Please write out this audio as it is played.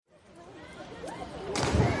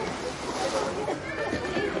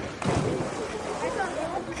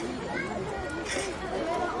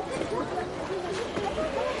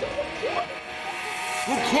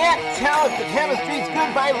can't tell if the chemistry's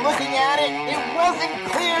good by looking at it. It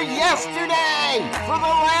wasn't clear yesterday. For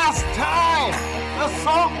the last time, the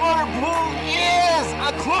saltwater pool is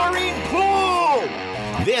a chlorine pool.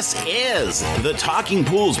 This is the Talking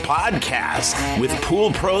Pools podcast with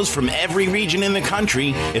pool pros from every region in the country.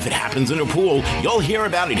 If it happens in a pool, you'll hear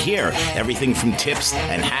about it here. Everything from tips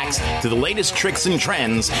and hacks to the latest tricks and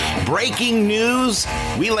trends. Breaking news,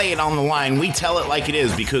 we lay it on the line. We tell it like it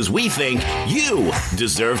is because we think you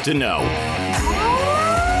deserve to know.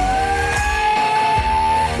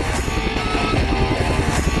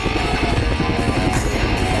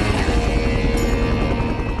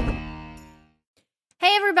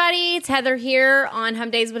 Hey everybody, it's Heather here on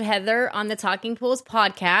Hump Days with Heather on the Talking Pools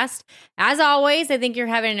podcast. As always, I think you're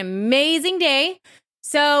having an amazing day.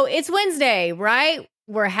 So it's Wednesday, right?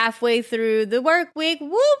 We're halfway through the work week.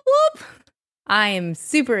 Whoop, whoop. I am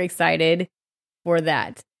super excited for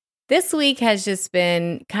that. This week has just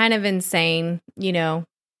been kind of insane,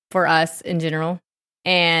 for us in general.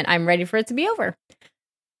 And I'm ready for it to be over.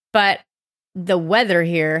 But the weather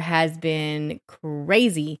here has been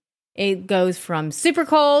crazy. It goes from super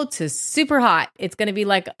cold to super hot. It's going to be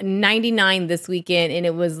like 99 this weekend, and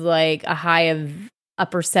it was like a high of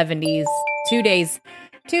upper 70s 2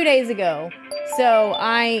 days ago. So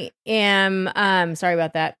I am, sorry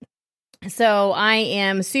about that. So I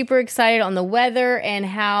am super excited on the weather and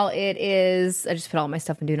how it is. I just put all my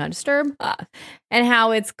stuff in Do Not Disturb and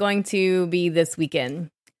how it's going to be this weekend.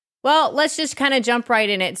 Well, let's just kind of jump right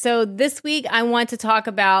in it. So this week, I want to talk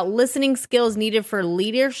about listening skills needed for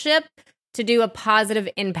leadership to do a positive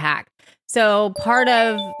impact. So part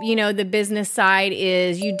of, the business side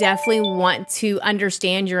is you definitely want to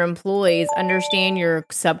understand your employees, understand your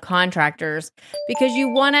subcontractors, because you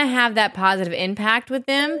want to have that positive impact with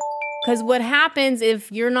them. Because what happens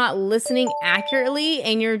if you're not listening accurately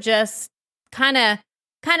and you're just kind of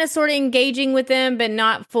sort of engaging with them, but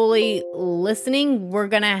not fully listening, we're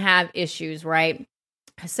going to have issues, right?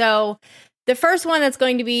 So the first one that's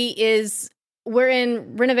going to be is we're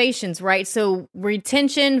in renovations, right? So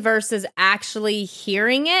retention versus actually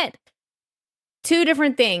hearing it. Two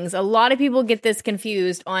different things. A lot of people get this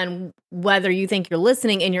confused on whether you think you're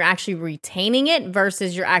listening and you're actually retaining it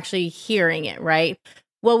versus you're actually hearing it, right?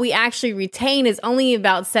 What we actually retain is only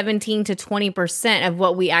about 17 to 20% of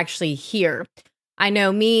what we actually hear. I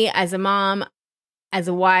know me as a mom, as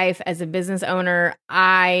a wife, as a business owner,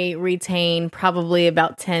 I retain probably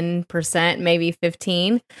about 10%, maybe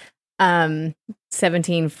 15.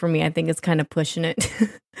 17 for me, I think it's kind of pushing it.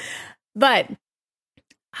 But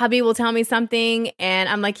hubby will tell me something and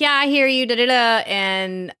I'm like, yeah, I hear you,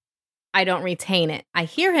 and I don't retain it. I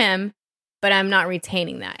hear him, but I'm not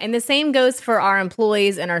retaining that. And the same goes for our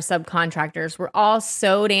employees and our subcontractors. We're all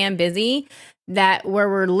so damn busy that where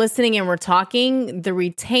we're listening and we're talking, the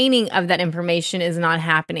retaining of that information is not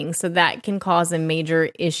happening. So that can cause a major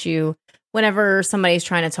issue whenever somebody's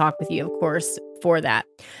trying to talk with you, of course, for that.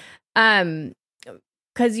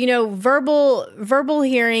 Because, verbal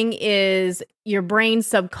hearing is your brain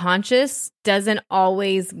subconscious doesn't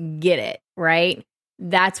always get it, right?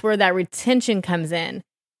 That's where that retention comes in.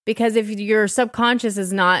 Because if your subconscious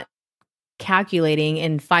is not calculating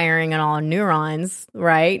and firing on all neurons,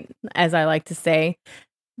 right? As I like to say,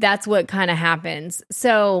 that's what kind of happens.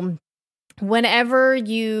 So whenever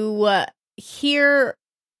you hear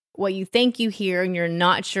what you think you hear and you're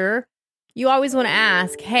not sure, you always want to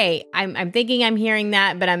ask, hey, I'm thinking I'm hearing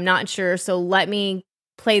that, but I'm not sure. So let me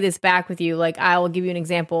play this back with you. Like, I will give you an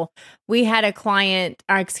example. We had a client,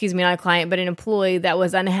 or excuse me, not a client, but an employee that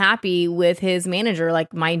was unhappy with his manager,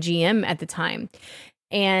 like my GM at the time.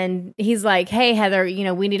 And he's like, hey, Heather,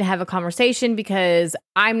 we need to have a conversation because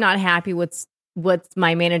I'm not happy with what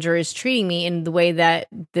my manager is treating me in the way that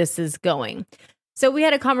this is going. So we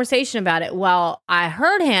had a conversation about it. Well, I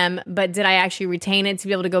heard him, but did I actually retain it to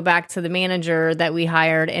be able to go back to the manager that we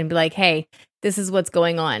hired and be like, hey, this is what's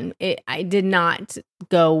going on? I did not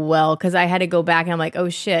go well because I had to go back and I'm like, oh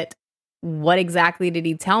shit, what exactly did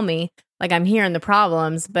he tell me? Like, I'm hearing the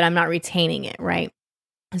problems, but I'm not retaining it, right?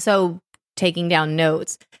 So taking down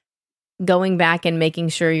notes, going back and making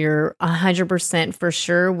sure you're 100% for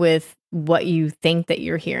sure with what you think that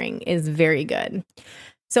you're hearing is very good.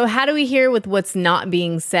 So how do we hear with what's not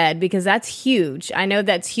being said? Because that's huge. I know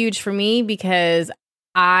that's huge for me because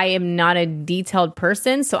I am not a detailed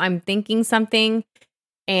person. So I'm thinking something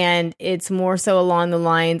and it's more so along the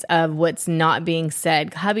lines of what's not being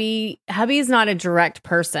said. Hubby is not a direct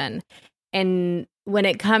person. And when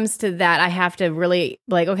it comes to that, I have to really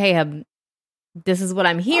like, okay, this is what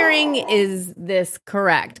I'm hearing. Is this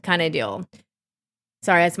correct? Kind of deal.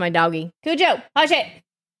 Sorry, that's my doggy. Cujo, hush it.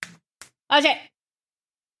 Hush it.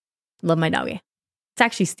 Love my doggy. It's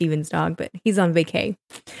actually Steven's dog, but he's on vacay.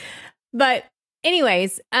 But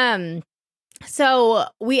anyways, so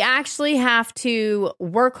we actually have to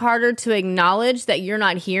work harder to acknowledge that you're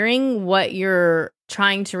not hearing what you're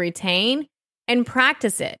trying to retain and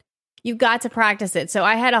practice it. You've got to practice it. So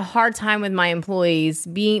I had a hard time with my employees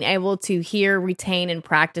being able to hear, retain, and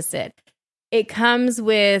practice it. It comes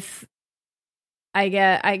with, I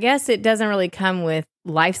guess it doesn't really come with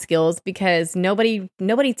life skills because nobody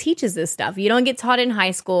teaches this stuff. You don't get taught in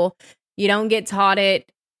high school. You don't get taught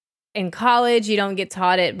it in college. You don't get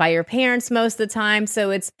taught it by your parents most of the time. So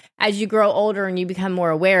it's as you grow older and you become more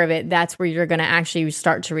aware of it, that's where you're going to actually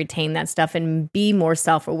start to retain that stuff and be more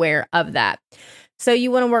self-aware of that. So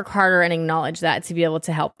you want to work harder and acknowledge that to be able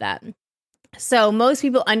to help that. So most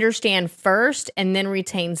people understand first and then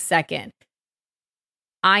retain second.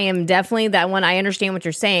 I am definitely that one. I understand what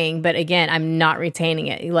you're saying, but again, I'm not retaining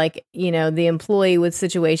it. Like, the employee with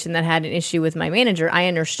situation that had an issue with my manager, I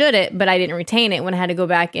understood it, but I didn't retain it when I had to go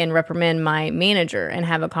back and reprimand my manager and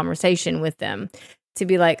have a conversation with them to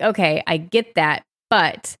be like, okay, I get that,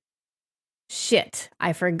 but shit,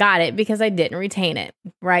 I forgot it because I didn't retain it,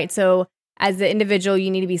 right? So as the individual,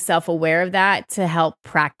 you need to be self-aware of that to help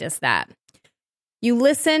practice that. You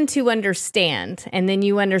listen to understand, and then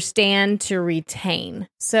you understand to retain.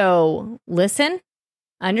 So listen,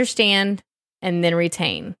 understand, and then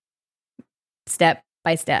retain step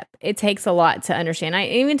by step. It takes a lot to understand.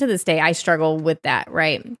 Even to this day, I struggle with that,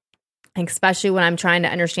 right? Especially when I'm trying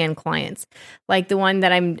to understand clients. Like the one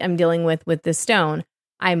that I'm dealing with the stone.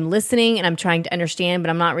 I'm listening and I'm trying to understand,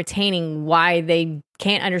 but I'm not retaining why they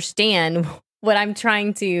can't understand what I'm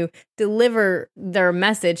trying to deliver their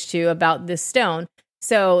message to about this stone.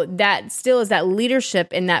 So that still is that leadership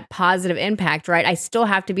and that positive impact, right? I still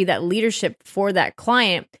have to be that leadership for that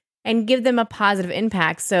client and give them a positive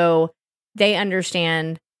impact so they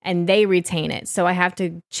understand and they retain it. So I have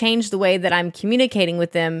to change the way that I'm communicating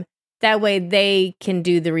with them. That way they can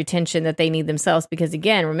do the retention that they need themselves. Because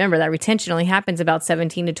again, remember that retention only happens about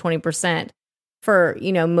 17 to 20% for,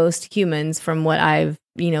 most humans from what I've,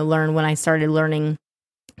 learned when I started learning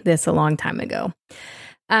this a long time ago.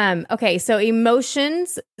 Okay. So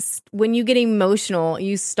emotions, when you get emotional,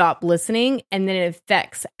 you stop listening and then it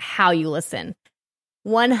affects how you listen.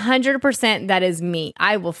 100% that is me.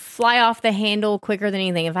 I will fly off the handle quicker than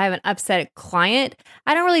anything. If I have an upset client,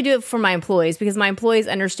 I don't really do it for my employees because my employees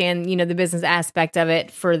understand, the business aspect of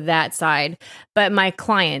it for that side. But my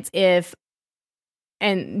clients,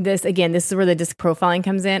 and this is where the disc profiling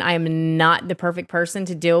comes in. I am not the perfect person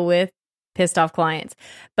to deal with pissed off clients,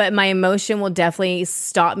 but my emotion will definitely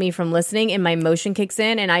stop me from listening and my emotion kicks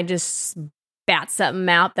in and I just bat something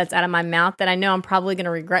out that's out of my mouth that I know I'm probably going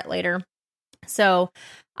to regret later. So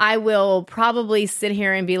I will probably sit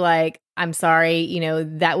here and be like, I'm sorry,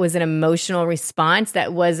 that was an emotional response.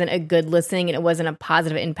 That wasn't a good listening and it wasn't a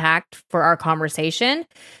positive impact for our conversation.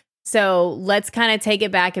 So let's kind of take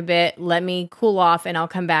it back a bit. Let me cool off and I'll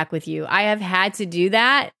come back with you. I have had to do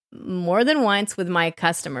that more than once with my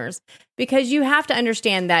customers because you have to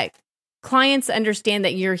understand that clients understand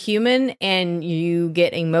that you're human and you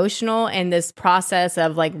get emotional and this process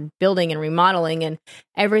of like building and remodeling and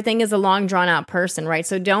everything is a long drawn out person, right?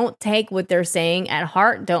 So don't take what they're saying at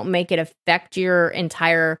heart. Don't make it affect your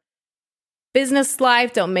entire business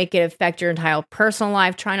life. Don't make it affect your entire personal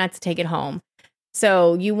life. Try not to take it home.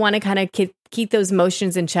 So you want to kind of keep those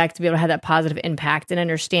emotions in check to be able to have that positive impact and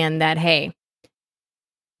understand that, hey,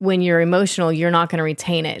 when you're emotional, you're not going to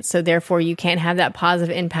retain it. So therefore, you can't have that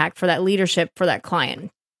positive impact for that leadership for that client.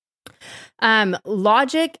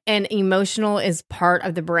 Logic and emotional is part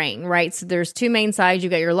of the brain, right? So there's two main sides.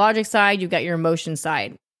 You've got your logic side, you've got your emotion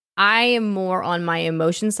side. I am more on my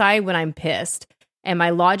emotion side when I'm pissed. And my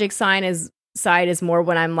logic side is more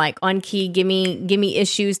when I'm like on key, give me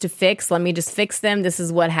issues to fix. Let me just fix them. This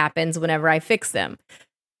is what happens whenever I fix them.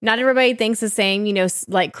 Not everybody thinks the same,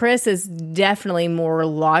 like Chris is definitely more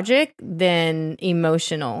logic than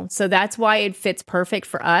emotional. So that's why it fits perfect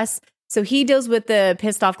for us. So he deals with the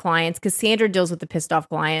pissed off clients. Cassandra deals with the pissed off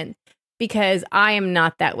client because I am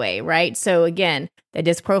not that way, right? So again, the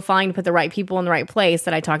disc profiling to put the right people in the right place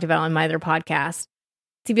that I talked about on my other podcast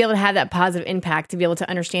to be able to have that positive impact, to be able to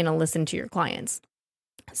understand and listen to your clients.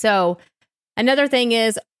 So another thing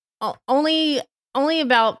is only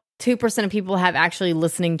about 2% of people have actually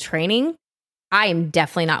listening training. I am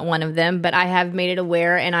definitely not one of them, but I have made it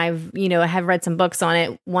aware and I have read some books on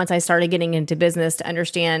it once I started getting into business to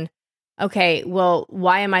understand, okay, well,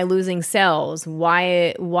 why am I losing sales?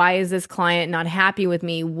 Why is this client not happy with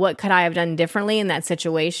me? What could I have done differently in that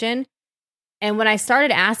situation? And when I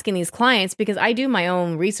started asking these clients, because I do my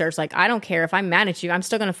own research, like I don't care if I'm mad at you, I'm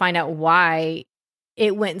still going to find out why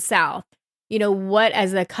it went south. You know, what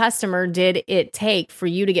as a customer did it take for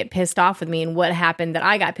you to get pissed off with me, and what happened that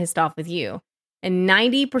I got pissed off with you? And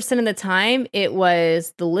 90% of the time, it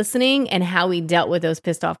was the listening and how we dealt with those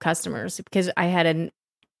pissed off customers. Because I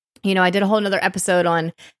did a whole nother episode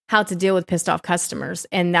on how to deal with pissed off customers.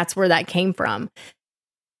 And that's where that came from.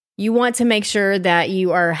 You want to make sure that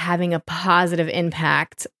you are having a positive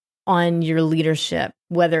impact on your leadership,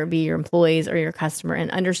 whether it be your employees or your customer, and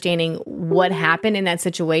understanding what happened in that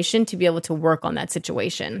situation to be able to work on that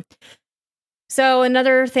situation. So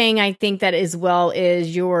another thing I think that as well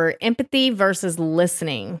is your empathy versus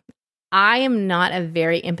listening. I am not a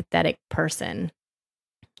very empathetic person.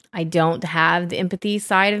 I don't have the empathy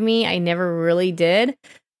side of me. I never really did.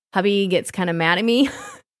 Hubby gets kind of mad at me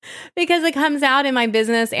because it comes out in my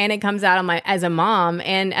business, and it comes out on as a mom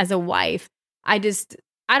and as a wife. I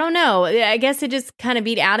don't know. I guess it just kind of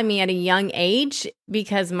beat out of me at a young age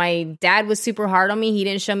because my dad was super hard on me. He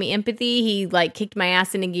didn't show me empathy. He like kicked my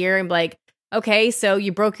ass into gear and like, okay, so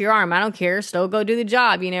you broke your arm. I don't care. Still go do the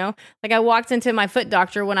job, you know? Like I walked into my foot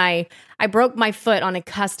doctor when I broke my foot on a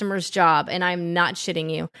customer's job, and I'm not shitting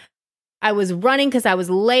you. I was running because I was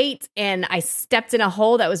late, and I stepped in a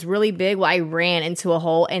hole that was really big. Well, I ran into a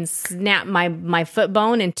hole and snapped my foot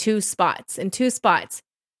bone in two spots.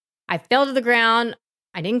 I fell to the ground.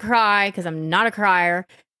 I didn't cry because I'm not a crier.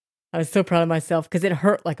 I was so proud of myself because it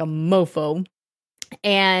hurt like a mofo.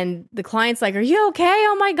 And the client's like, "Are you okay?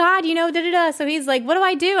 Oh my God, da-da-da." So he's like, "What do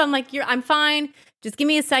I do?" I'm like, I'm fine. Just give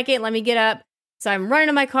me a second. Let me get up. So I'm running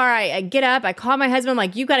to my car. I get up. I call my husband. I'm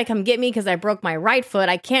like, "You got to come get me because I broke my right foot.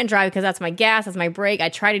 I can't drive because that's my gas. That's my brake. I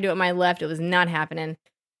tried to do it with my left. It was not happening."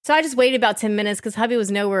 So I just waited about 10 minutes because hubby was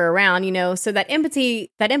nowhere around, So that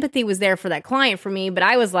empathy was there for that client for me. But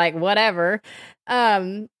I was like, whatever.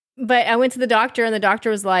 But I went to the doctor, and the doctor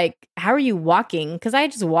was like, "How are you walking?" Because I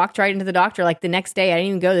just walked right into the doctor like the next day. I didn't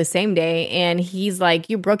even go the same day. And he's like,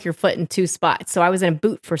 "You broke your foot in two spots." So I was in a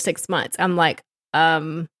boot for 6 months. I'm like,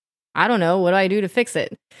 I don't know. What do I do to fix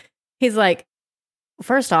it? He's like,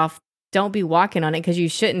 "First off, don't be walking on it because you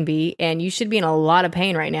shouldn't be. And you should be in a lot of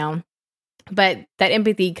pain right now." But that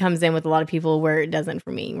empathy comes in with a lot of people where it doesn't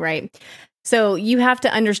for me, right? So you have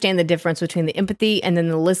to understand the difference between the empathy and then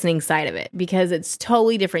the listening side of it, because it's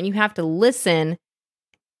totally different. You have to listen,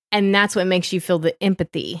 and that's what makes you feel the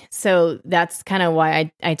empathy. So that's kind of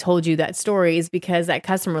why I told you that story, is because that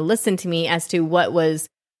customer listened to me as to what was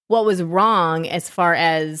wrong as far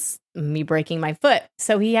as me breaking my foot.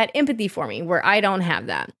 So he had empathy for me where I don't have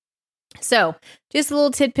that. So just a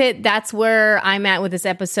little tidbit. That's where I'm at with this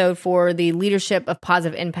episode for the leadership of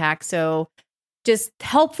positive impact. So just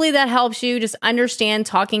hopefully that helps you just understand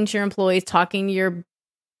talking to your employees, talking to your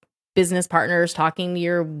business partners, talking to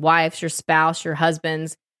your wives, your spouse, your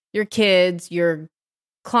husbands, your kids, your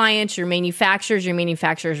clients, your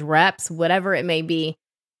manufacturers reps, whatever it may be.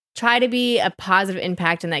 Try to be a positive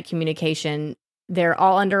impact in that communication. They're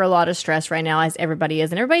all under a lot of stress right now, as everybody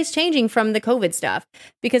is. And everybody's changing from the COVID stuff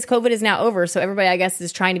because COVID is now over. So everybody, I guess,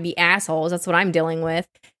 is trying to be assholes. That's what I'm dealing with.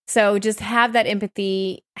 So just have that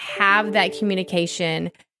empathy, have that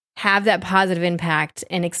communication, have that positive impact,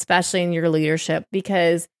 and especially in your leadership,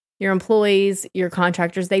 because your employees, your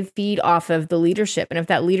contractors, they feed off of the leadership. And if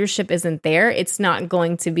that leadership isn't there, it's not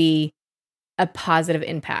going to be a positive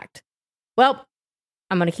impact. Well,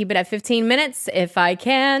 I'm going to keep it at 15 minutes if I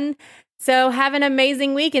can. So have an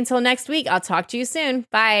amazing week. Until next week, I'll talk to you soon.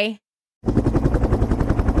 Bye.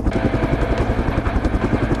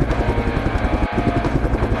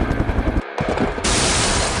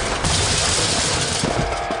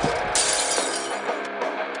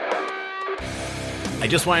 I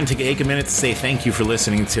just wanted to take a minute to say thank you for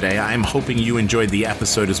listening today. I'm hoping you enjoyed the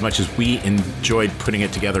episode as much as we enjoyed putting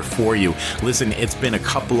it together for you. Listen, it's been a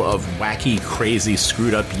couple of wacky, crazy,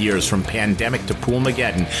 screwed up years from pandemic to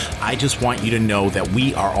Poolmageddon. I just want you to know that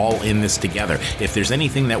we are all in this together. If there's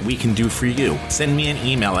anything that we can do for you, send me an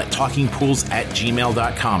email at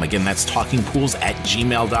talkingpools@gmail.com. Again, that's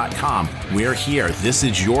talkingpools@gmail.com. We're here. This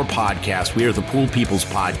is your podcast. We are the Pool People's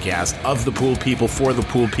podcast, of the Pool People, for the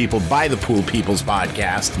Pool People, by the Pool People's podcast.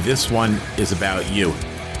 This one is about you.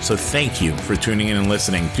 So thank you for tuning in and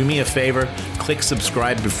listening. Do me a favor, click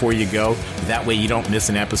subscribe before you go. That way you don't miss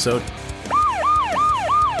an episode.